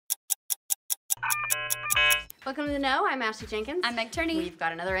Welcome to the Know. I'm Ashley Jenkins. I'm Turney. We've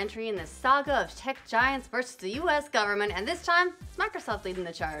got another entry in the saga of tech giants versus the U.S. government, and this time, it's Microsoft leading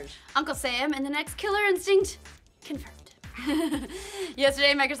the charge. Uncle Sam and the next killer instinct confirmed.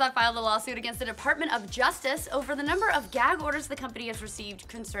 Yesterday, Microsoft filed a lawsuit against the Department of Justice over the number of gag orders the company has received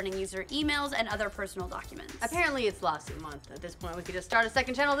concerning user emails and other personal documents. Apparently, it's lawsuit month. At this point, we could just start a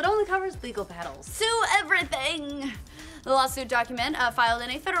second channel that only covers legal battles. Sue everything! The lawsuit document, filed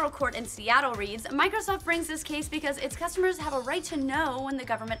in a federal court in Seattle, reads, Microsoft brings this case because its customers have a right to know when the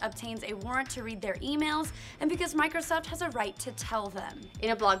government obtains a warrant to read their emails, and because Microsoft has a right to tell them.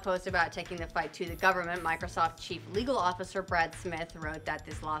 In a blog post about taking the fight to the government, Microsoft Chief Legal Officer Brad Smith wrote that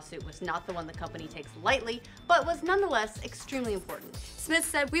this lawsuit was not the one the company takes lightly, but was nonetheless extremely important. Smith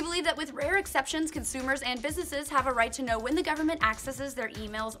said, "We believe that with rare exceptions, consumers and businesses have a right to know when the government accesses their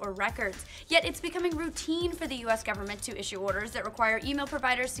emails or records. Yet it's becoming routine for the U.S. government to issue orders that require email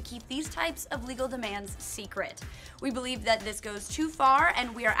providers to keep these types of legal demands secret. We believe that this goes too far,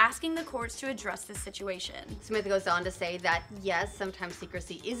 and we are asking the courts to address this situation." Smith goes on to say that, yes, sometimes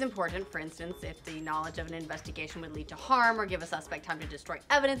secrecy is important, for instance, if the knowledge of an investigation would lead to harm or give a suspect time to destroy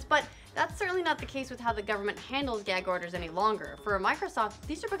evidence, but that's certainly not the case with how the government handles gag orders any longer. For Microsoft,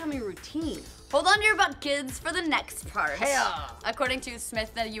 these are becoming routine. Hold on to your butt, kids, for the next part. Hey-ya. According to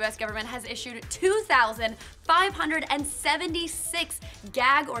Smith, the U.S. government has issued 2,576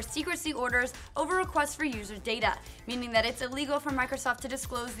 gag or secrecy orders over requests for user data, meaning that it's illegal for Microsoft to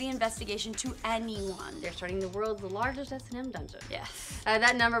disclose the investigation to anyone. They're starting the world's largest S&M dungeon. Yes.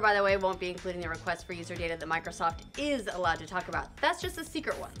 That number, by the way, won't be including the requests for user data that Microsoft is allowed to talk about. That's just the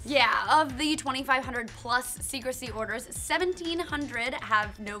secret ones. Yeah, of the 2,500 plus secrecy orders, 1,700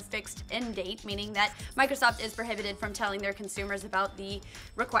 have no fixed end date, meaning that Microsoft is prohibited from telling their consumers about the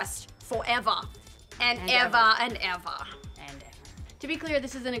request forever and ever and ever. To be clear,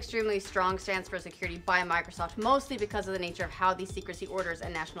 this is an extremely strong stance for security by Microsoft, mostly because of the nature of how these secrecy orders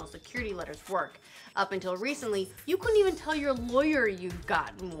and national security letters work. Up until recently, you couldn't even tell your lawyer you'd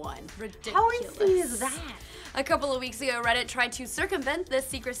gotten one. Ridiculous. How insane is that? A couple of weeks ago, Reddit tried to circumvent this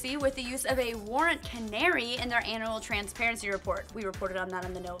secrecy with the use of a warrant canary in their annual transparency report. We reported on that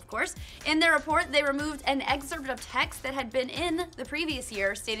on the Know, of course. In their report, they removed an excerpt of text that had been in the previous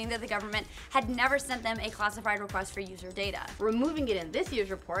year, stating that the government had never sent them a classified request for user data. Removing it in this year's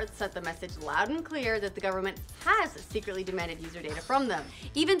report sent the message loud and clear that the government has secretly demanded user data from them.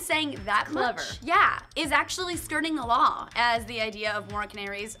 Even saying that Clever. much, yeah, is actually skirting the law, as the idea of warrant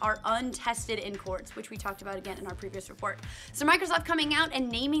canaries are untested in courts, which we talked about again in our previous report. So Microsoft coming out and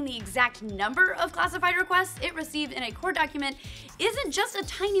naming the exact number of classified requests it received in a court document isn't just a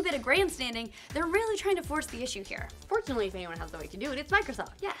tiny bit of grandstanding. They're really trying to force the issue here. Fortunately, if anyone has the way to do it, it's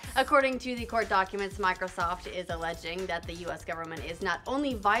Microsoft. Yes. According to the court documents, Microsoft is alleging that the U.S. government is not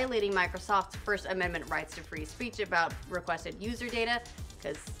only violating Microsoft's First Amendment rights to free speech about requested user data,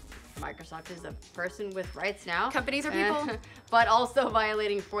 because Microsoft is a person with rights now. Companies are people. But also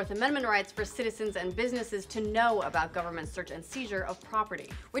violating Fourth Amendment rights for citizens and businesses to know about government search and seizure of property.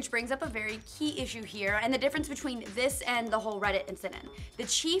 Which brings up a very key issue here, and the difference between this and the whole Reddit incident. The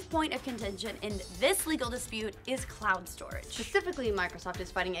chief point of contention in this legal dispute is cloud storage. Specifically, Microsoft is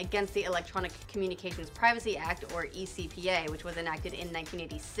fighting against the Electronic Communications Privacy Act, or ECPA, which was enacted in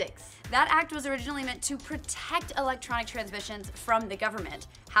 1986. That act was originally meant to protect electronic transmissions from the government.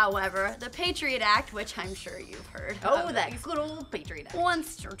 However, the Patriot Act, which I'm sure you've heard of, that good old Patriot Act,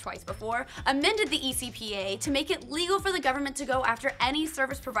 once or twice before, amended the ECPA to make it legal for the government to go after any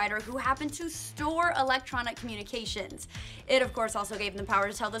service provider who happened to store electronic communications. It, of course, also gave them the power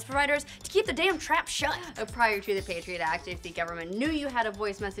to tell those providers to keep the damn trap shut. Prior to the Patriot Act, if the government knew you had a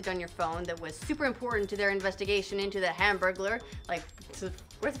voice message on your phone that was super important to their investigation into the Hamburglar, like,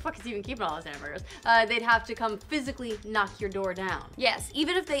 where the fuck is he even keeping all those hamburgers? They'd have to come physically knock your door down. Yes,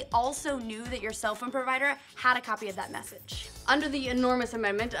 even if they also knew that your cell phone provider had a copy of that message. Under the enormous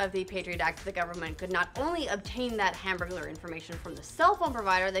amendment of the Patriot Act, the government could not only obtain that Hamburglar information from the cell phone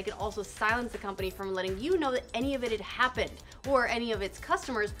provider, they could also silence the company from letting you know that any of it had happened, or any of its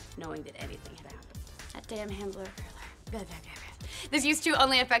customers knowing that anything had happened. That damn Hamburglar. This used to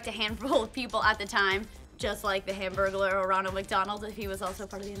only affect a handful of people at the time, just like the Hamburglar or Ronald McDonald if he was also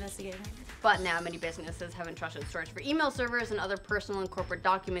part of the investigation. But now many businesses have entrusted storage for email servers and other personal and corporate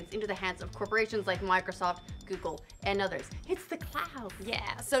documents into the hands of corporations like Microsoft, Google, and others. It's the cloud.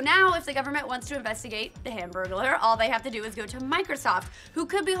 Yeah, so now if the government wants to investigate the Hamburglar, all they have to do is go to Microsoft, who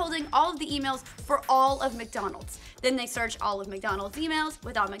could be holding all of the emails for all of McDonald's. Then they search all of McDonald's emails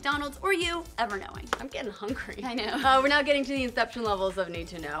without McDonald's or you ever knowing. I'm getting hungry. I know. We're now getting to the inception levels of Need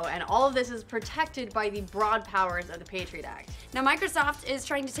to Know, and all of this is protected by the broad powers of the Patriot Act. Now Microsoft is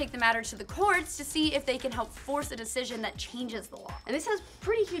trying to take the matter to the courts to see if they can help force a decision that changes the law. And this has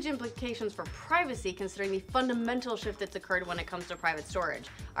pretty huge implications for privacy, considering the fundamental shift that's occurred when it comes to private storage.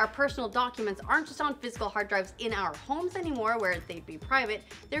 Our personal documents aren't just on physical hard drives in our homes anymore, where they'd be private.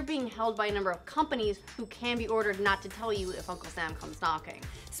 They're being held by a number of companies who can be ordered not to tell you if Uncle Sam comes knocking.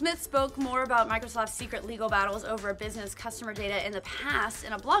 Smith spoke more about Microsoft's secret legal battles over business customer data in the past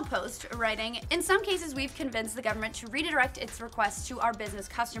in a blog post, writing, "In some cases, we've convinced the government to redirect its requests to our business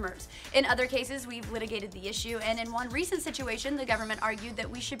customers. In other cases, we've litigated the issue, and in one recent situation, the government argued that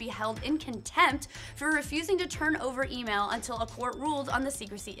we should be held in contempt for refusing to turn over email until a court ruled on the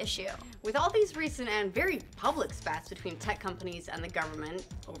secrecy issue." With all these recent and very public spats between tech companies and the government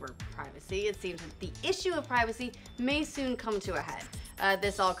over privacy, it seems that the issue of privacy may soon come to a head.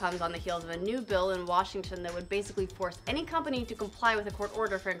 This all comes on the heels of a new bill in Washington that would basically force any company to comply with a court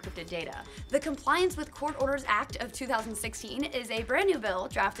order for encrypted data. The Compliance with Court Orders Act of 2016 is a brand new bill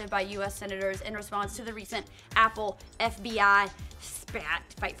drafted by U.S. senators in response to the recent Apple FBI spat,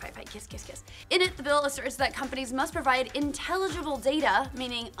 fight, kiss, kiss, kiss. In it, the bill asserts that companies must provide intelligible data,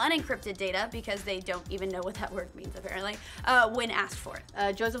 meaning unencrypted data, because they don't even know what that word means apparently, when asked for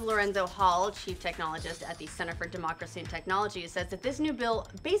it. Joseph Lorenzo Hall, chief technologist at the Center for Democracy and Technology, says that this new bill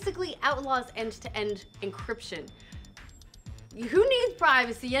basically outlaws end-to-end encryption. Who needs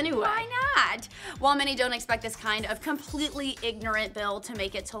privacy anyway? Why not? While many don't expect this kind of completely ignorant bill to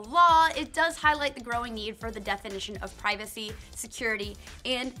make it to law, it does highlight the growing need for the definition of privacy, security,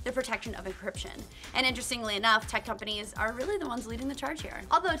 and the protection of encryption. And interestingly enough, tech companies are really the ones leading the charge here.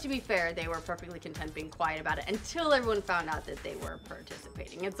 Although, to be fair, they were perfectly content being quiet about it until everyone found out that they were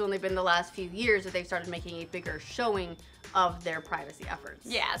participating. It's only been the last few years that they've started making a bigger showing of their privacy efforts.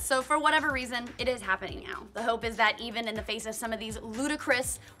 Yeah, so for whatever reason, it is happening now. The hope is that even in the face of some of these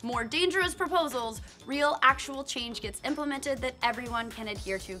ludicrous, more dangerous proposals, real, actual change gets implemented that everyone can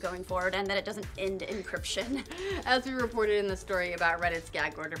adhere to going forward, and that it doesn't end encryption. As we reported in the story about Reddit's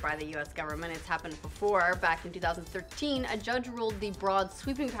gag order by the US government, it's happened before. Back in 2013, a judge ruled the broad,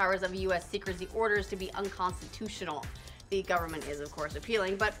 sweeping powers of US secrecy orders to be unconstitutional. The government is, of course,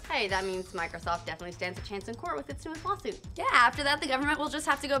 appealing, but hey, that means Microsoft definitely stands a chance in court with its newest lawsuit. Yeah, after that, the government will just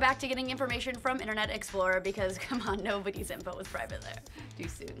have to go back to getting information from Internet Explorer because, come on, nobody's info was private there. Too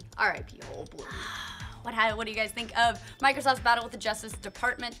soon. R.I.P. whole blue. What do you guys think of Microsoft's battle with the Justice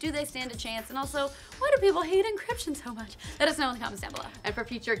Department? Do they stand a chance? And also, why do people hate encryption so much? Let us know in the comments down below. And for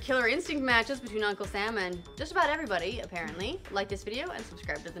future Killer Instinct matches between Uncle Sam and just about everybody, apparently, like this video and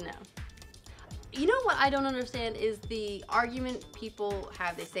subscribe to the know. You know what I don't understand is the argument people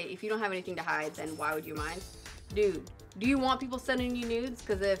have. They say, if you don't have anything to hide, then why would you mind? Dude, do you want people sending you nudes?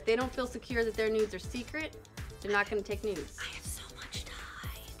 Because if they don't feel secure that their nudes are secret, they're not going to take nudes. I have so much to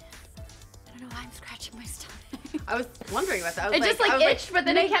hide. I don't know why I'm scratching my stomach. I was wondering about that. It just like itched, but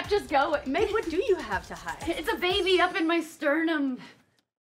then it kept just going. Meg, what do you have to hide? It's a baby up in my sternum.